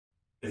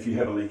If you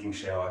have a leaking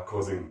shower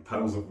causing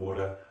puddles of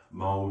water,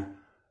 mould,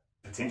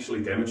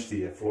 potentially damage to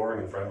your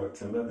flooring and framework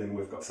timber, then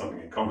we've got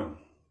something in common.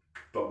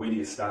 But where do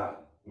you start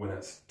when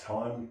it's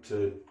time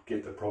to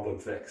get the problem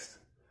fixed?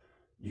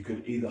 You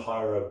could either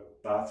hire a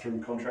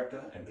bathroom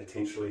contractor and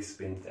potentially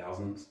spend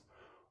thousands,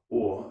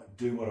 or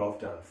do what I've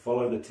done.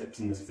 Follow the tips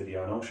in this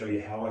video and I'll show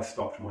you how I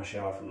stopped my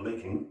shower from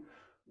leaking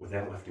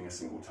without lifting a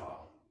single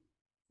tile.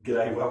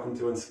 G'day, welcome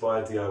to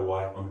Inspired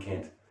DIY, I'm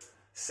Kent.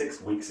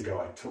 6 weeks ago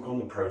I took on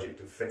the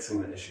project of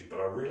fixing the issue, but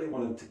I really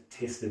wanted to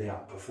test it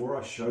out before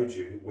I showed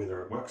you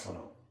whether it works or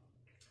not.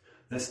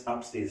 This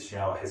upstairs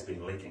shower has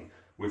been leaking,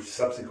 which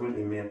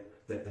subsequently meant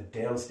that the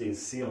downstairs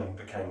ceiling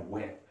became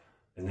wet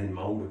and then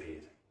mould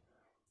appeared.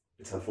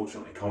 It's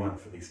unfortunately common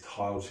for these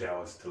tiled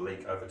showers to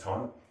leak over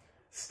time.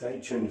 Stay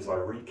tuned as I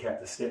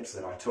recap the steps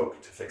that I took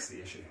to fix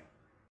the issue.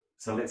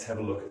 So let's have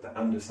a look at the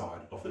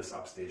underside of this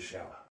upstairs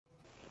shower.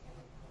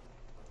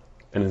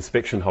 An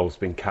inspection hole's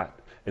been cut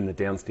in the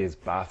downstairs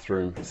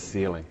bathroom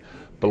ceiling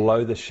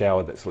below the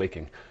shower that's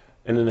leaking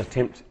in an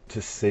attempt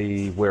to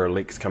see where a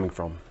leak's coming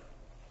from.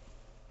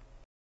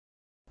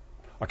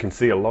 I can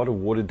see a lot of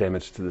water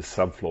damage to the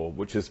subfloor,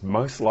 which is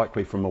most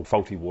likely from a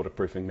faulty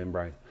waterproofing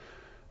membrane.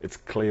 It's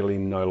clearly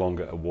no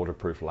longer a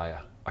waterproof layer.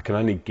 I can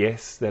only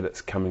guess that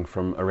it's coming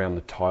from around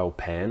the tile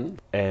pan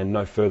and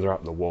no further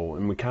up the wall,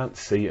 and we can't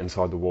see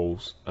inside the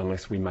walls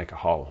unless we make a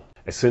hole.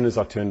 As soon as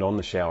I turned on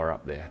the shower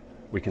up there,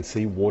 we can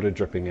see water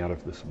dripping out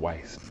of this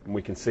waste, and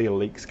we can see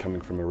leaks coming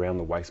from around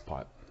the waste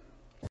pipe.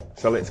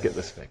 So let's get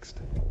this fixed.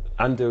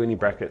 Undo any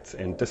brackets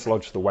and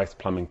dislodge the waste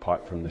plumbing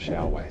pipe from the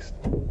shower waste.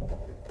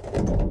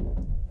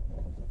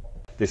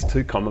 There's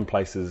two common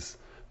places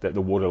that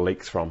the water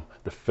leaks from.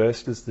 The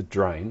first is the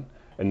drain,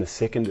 and the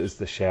second is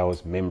the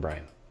shower's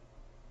membrane.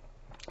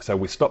 So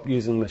we stopped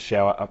using the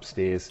shower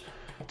upstairs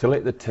to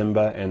let the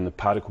timber and the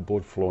particle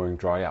board flooring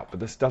dry out,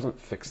 but this doesn't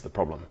fix the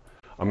problem.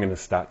 I'm going to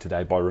start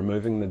today by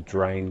removing the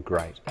drain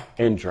grate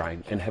and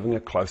drain and having a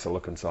closer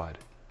look inside.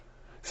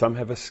 Some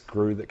have a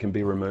screw that can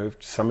be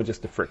removed, some are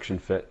just a friction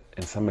fit,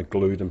 and some are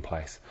glued in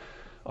place.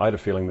 I had a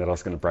feeling that I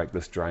was going to break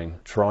this drain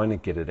trying to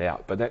get it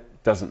out, but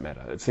that doesn't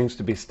matter. It seems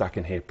to be stuck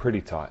in here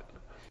pretty tight.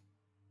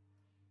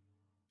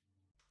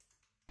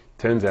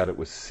 Turns out it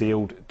was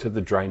sealed to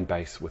the drain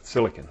base with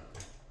silicone.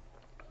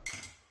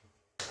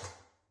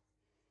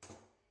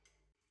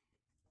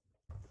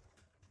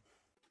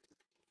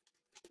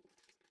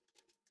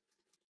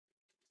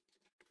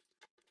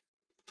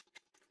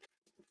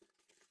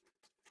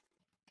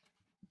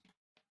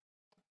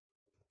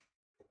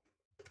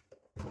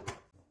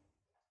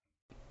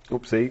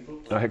 Oopsie,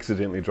 I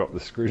accidentally dropped the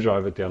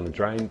screwdriver down the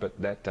drain, but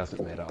that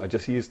doesn't matter. I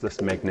just used this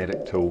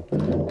magnetic tool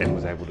and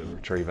was able to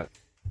retrieve it.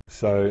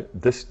 So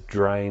this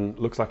drain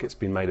looks like it's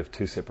been made of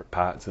two separate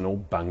parts and all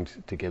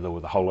bunged together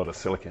with a whole lot of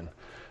silicone.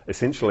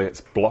 Essentially, it's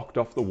blocked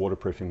off the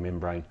waterproofing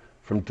membrane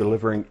from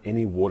delivering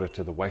any water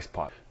to the waste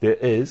pipe. There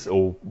is,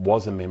 or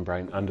was, a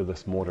membrane under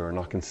this mortar, and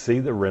I can see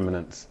the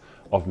remnants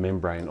of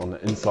membrane on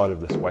the inside of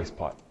this waste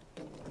pipe.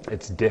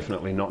 It's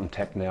definitely not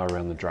intact now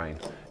around the drain.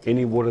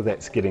 Any water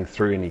that's getting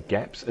through any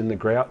gaps in the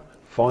grout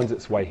finds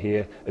its way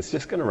here. It's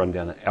just going to run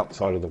down the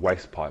outside of the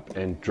waste pipe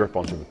and drip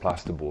onto the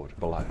plasterboard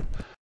below.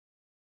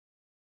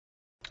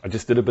 I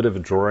just did a bit of a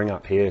drawing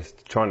up here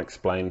to try and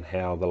explain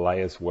how the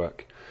layers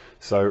work.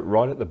 So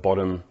right at the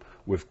bottom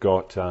we've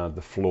got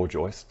the floor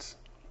joists.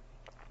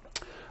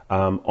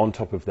 On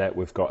top of that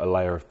we've got a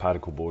layer of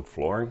particle board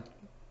flooring.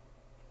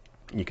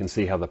 You can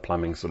see how the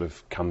plumbing sort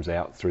of comes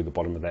out through the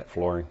bottom of that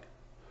flooring.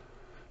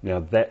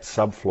 Now that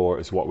subfloor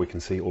is what we can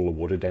see all the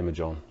water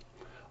damage on.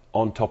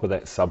 On top of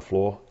that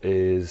subfloor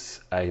is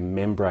a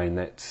membrane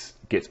that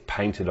gets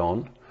painted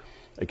on.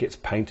 It gets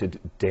painted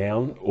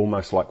down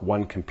almost like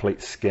one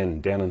complete skin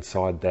down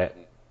inside that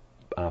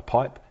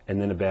pipe,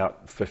 and then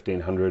about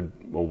 1500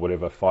 or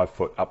whatever, 5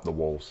 foot up the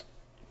walls.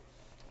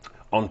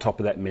 On top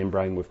of that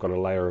membrane we've got a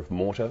layer of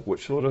mortar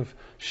which sort of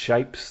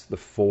shapes the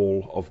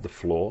fall of the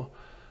floor,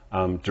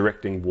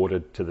 directing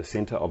water to the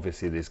center.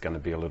 Obviously there's going to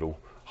be a little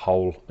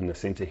hole in the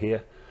center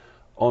here.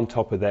 On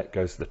top of that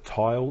goes the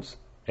tiles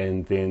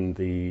and then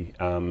the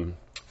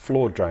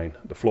floor drain,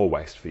 the floor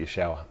waste for your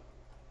shower.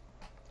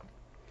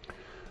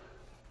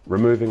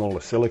 Removing all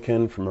the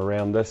silicone from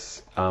around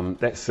this,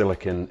 that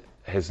silicone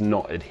has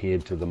not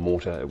adhered to the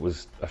mortar. It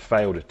was a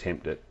failed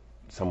attempt that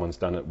someone's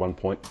done at one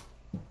point.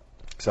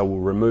 So we'll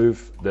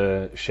remove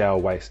the shower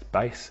waste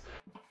base.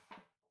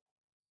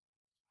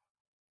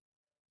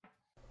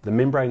 The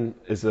membrane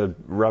is a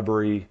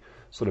rubbery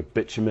sort of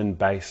bitumen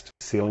based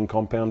sealing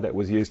compound that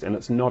was used, and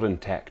it's not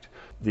intact.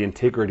 The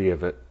integrity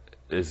of it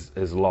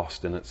is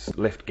lost and it's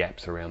left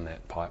gaps around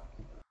that pipe.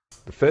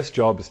 The first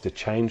job is to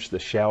change the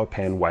shower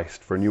pan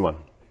waste for a new one.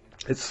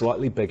 It's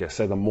slightly bigger,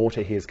 so the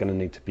mortar here is going to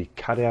need to be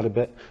cut out a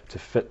bit to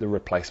fit the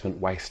replacement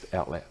waste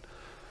outlet.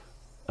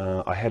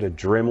 I had a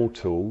Dremel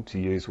tool to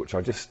use, which I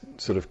just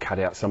sort of cut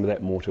out some of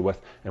that mortar with,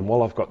 and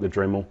while I've got the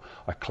Dremel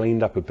I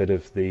cleaned up a bit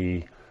of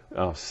the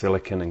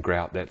silicone and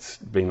grout that's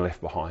been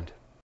left behind.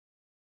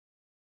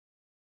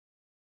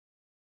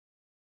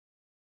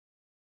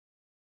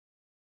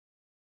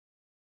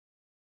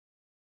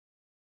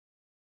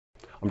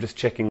 I'm just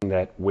checking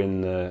that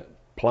when the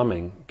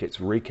plumbing gets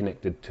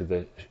reconnected to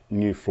the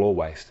new floor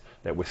waste,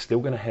 that we're still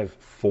going to have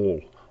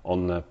fall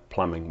on the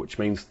plumbing, which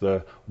means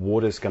the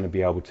water is going to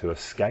be able to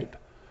escape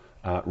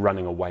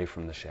running away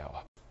from the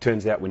shower.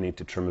 Turns out we need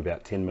to trim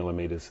about 10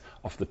 millimeters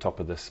off the top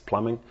of this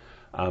plumbing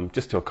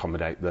just to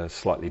accommodate the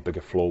slightly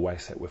bigger floor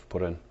waste that we've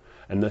put in.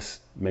 And this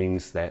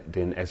means that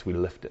then as we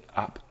lift it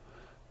up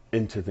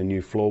into the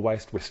new floor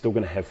waste, we're still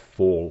going to have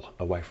fall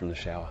away from the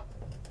shower.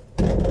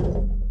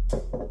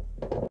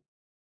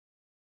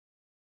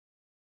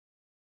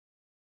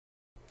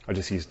 I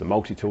just used the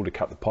multi-tool to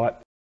cut the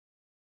pipe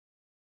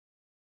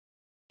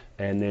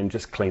and then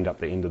just cleaned up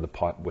the end of the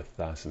pipe with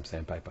some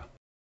sandpaper.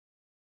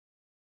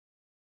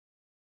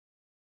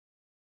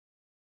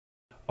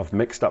 I've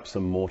mixed up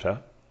some mortar.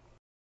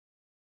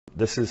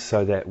 This is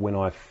so that when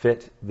I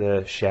fit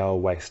the shower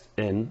waste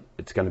in,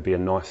 it's going to be a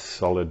nice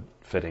solid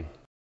fitting.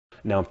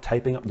 Now I'm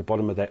taping up the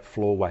bottom of that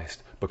floor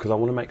waste because I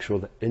want to make sure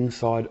the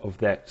inside of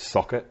that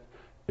socket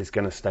is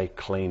going to stay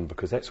clean,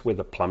 because that's where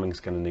the plumbing is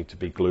going to need to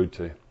be glued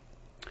to.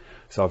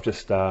 So I've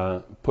just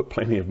put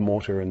plenty of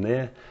mortar in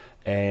there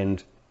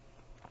and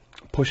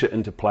push it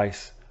into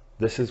place.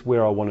 This is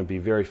where I want to be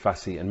very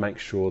fussy and make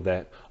sure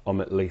that I'm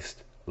at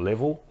least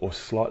level or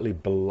slightly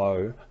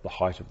below the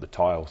height of the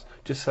tiles,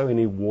 just so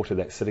any water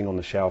that's sitting on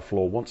the shower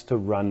floor wants to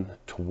run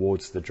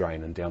towards the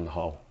drain and down the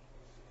hole.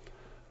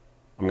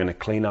 I'm going to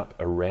clean up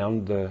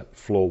around the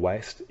floor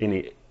waste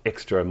any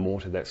extra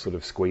mortar that's sort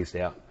of squeezed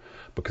out,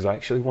 because I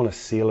actually want to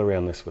seal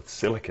around this with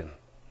silicone.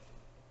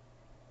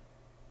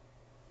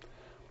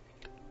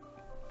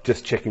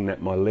 Just checking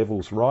that my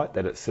level's right,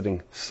 that it's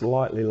sitting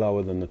slightly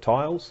lower than the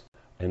tiles,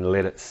 and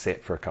let it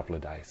set for a couple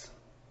of days.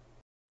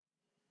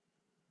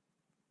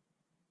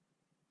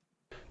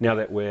 Now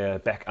that we're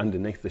back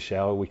underneath the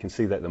shower, we can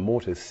see that the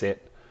mortar's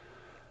set,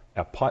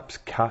 our pipe's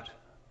cut,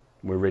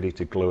 we're ready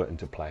to glue it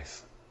into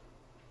place.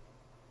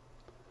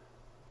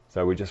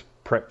 So we just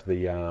prepped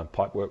the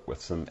pipework with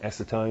some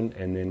acetone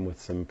and then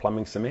with some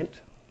plumbing cement.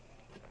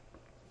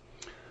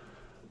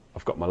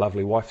 I've got my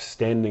lovely wife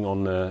standing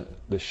on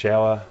the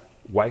shower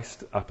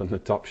waste up in the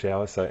top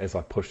shower, so as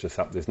I push this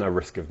up, there's no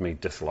risk of me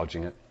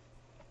dislodging it.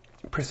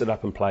 Press it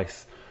up in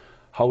place,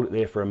 hold it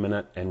there for a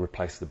minute and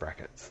replace the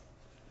brackets.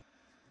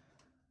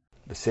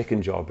 The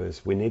second job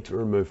is we need to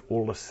remove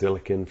all the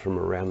silicone from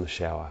around the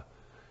shower,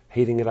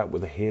 heating it up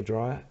with a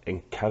hairdryer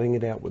and cutting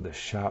it out with a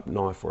sharp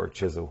knife or a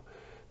chisel,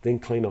 then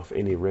clean off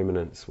any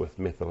remnants with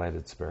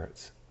methylated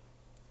spirits.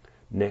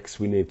 Next,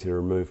 we need to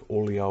remove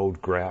all the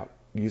old grout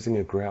using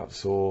a grout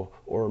saw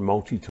or a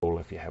multi-tool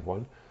if you have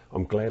one.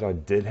 I'm glad I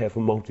did have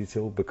a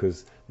multi-tool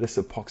because this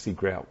epoxy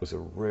grout was a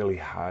really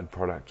hard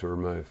product to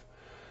remove.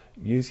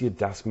 Use your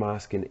dust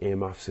mask and air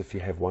muffs if you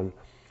have one.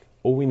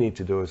 All we need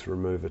to do is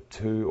remove a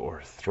 2 or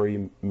a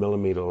 3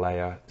 millimeter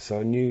layer so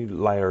a new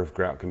layer of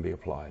grout can be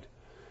applied.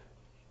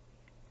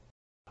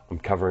 I'm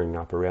covering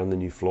up around the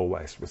new floor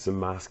waste with some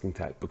masking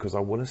tape because I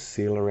want to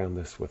seal around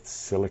this with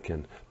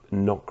silicone,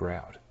 not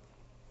grout.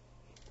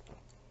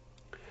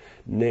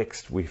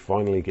 Next, we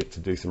finally get to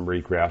do some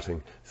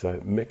regrouting.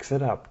 So mix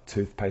it up,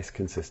 toothpaste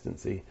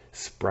consistency,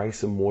 spray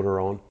some water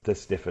on.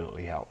 This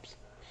definitely helps.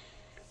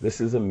 This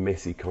is a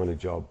messy kind of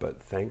job,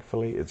 but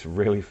thankfully it's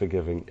really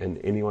forgiving and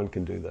anyone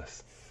can do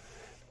this.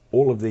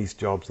 All of these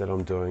jobs that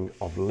I'm doing,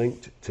 I've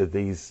linked to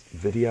these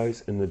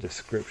videos in the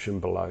description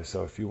below.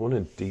 So if you want a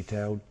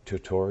detailed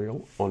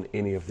tutorial on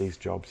any of these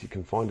jobs, you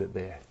can find it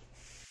there.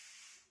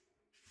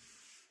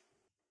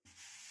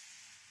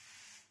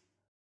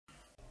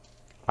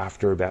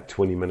 After about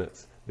 20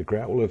 minutes, the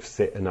grout will have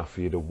set enough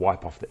for you to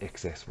wipe off the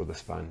excess with a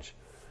sponge.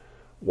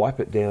 Wipe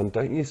it down,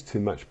 don't use too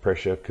much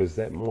pressure because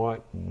that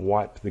might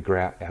wipe the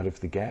grout out of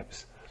the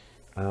gaps,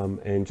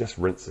 and just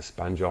rinse the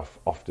sponge off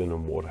often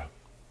in water.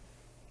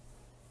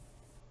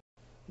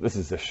 This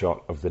is a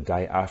shot of the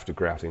day after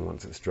grouting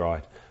once it's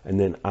dried, and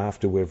then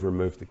after we've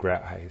removed the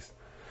grout haze.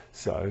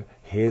 So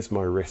here's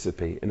my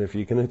recipe, and if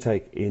you're going to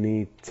take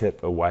any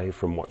tip away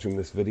from watching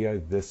this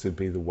video, this would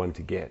be the one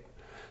to get.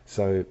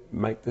 So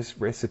make this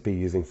recipe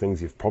using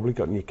things you've probably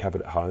got in your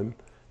cupboard at home.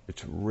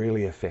 It's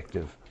really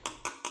effective.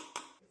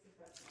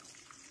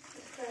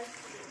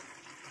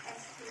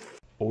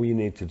 All you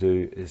need to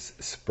do is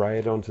spray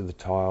it onto the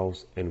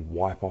tiles and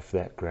wipe off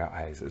that grout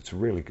haze. It's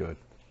really good.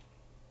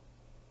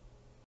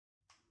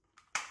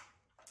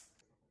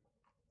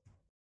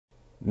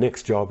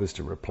 Next job is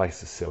to replace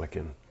the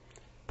silicone.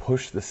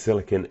 Push the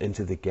silicone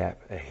into the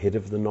gap ahead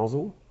of the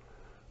nozzle.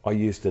 I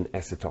used an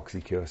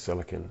acetoxy-cure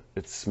silicone.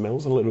 It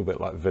smells a little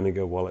bit like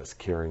vinegar while it's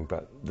curing,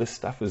 but this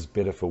stuff is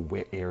better for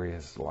wet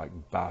areas like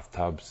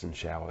bathtubs and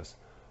showers.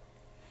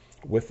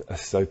 With a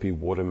soapy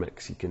water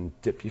mix, you can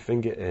dip your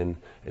finger in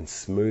and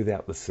smooth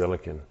out the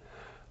silicone.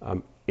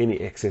 Any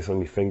excess on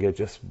your finger,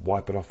 just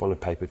wipe it off on a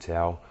paper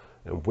towel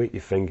and wet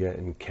your finger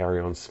and carry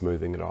on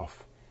smoothing it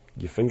off.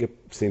 Your finger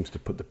seems to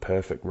put the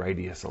perfect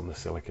radius on the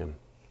silicone.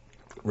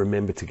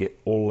 Remember to get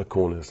all the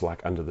corners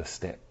like under the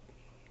step.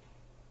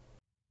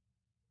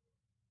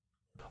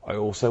 I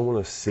also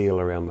want to seal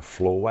around the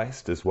floor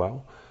waste as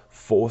well.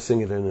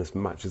 forcing it in as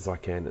much as I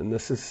can. And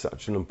this is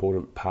such an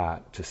important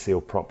part to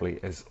seal properly,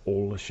 as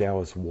all the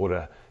shower's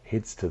water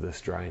heads to this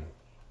drain.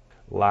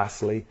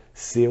 Lastly,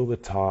 seal the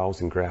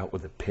tiles and grout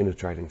with a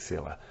penetrating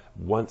sealer.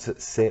 Once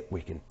it's set,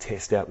 we can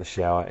test out the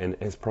shower, and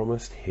as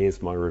promised,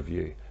 here's my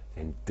review.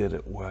 And did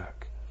it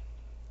work?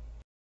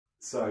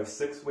 So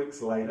 6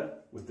 weeks later,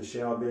 with the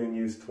shower being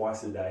used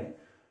twice a day,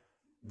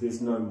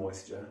 there's no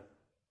moisture,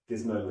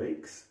 there's no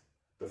leaks,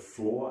 the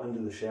floor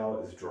under the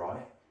shower is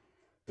dry.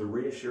 The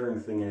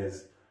reassuring thing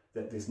is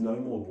that there's no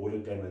more water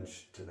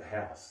damage to the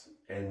house,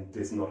 and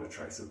there's not a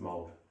trace of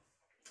mould.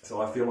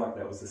 So I feel like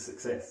that was a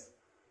success.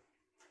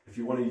 If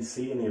you want to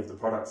see any of the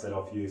products that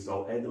I've used,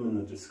 I'll add them in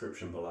the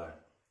description below.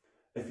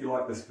 If you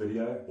like this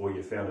video or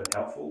you found it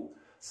helpful,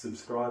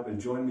 subscribe and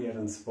join me at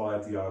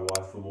Inspired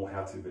DIY for more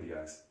how-to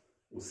videos.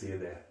 We'll see you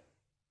there.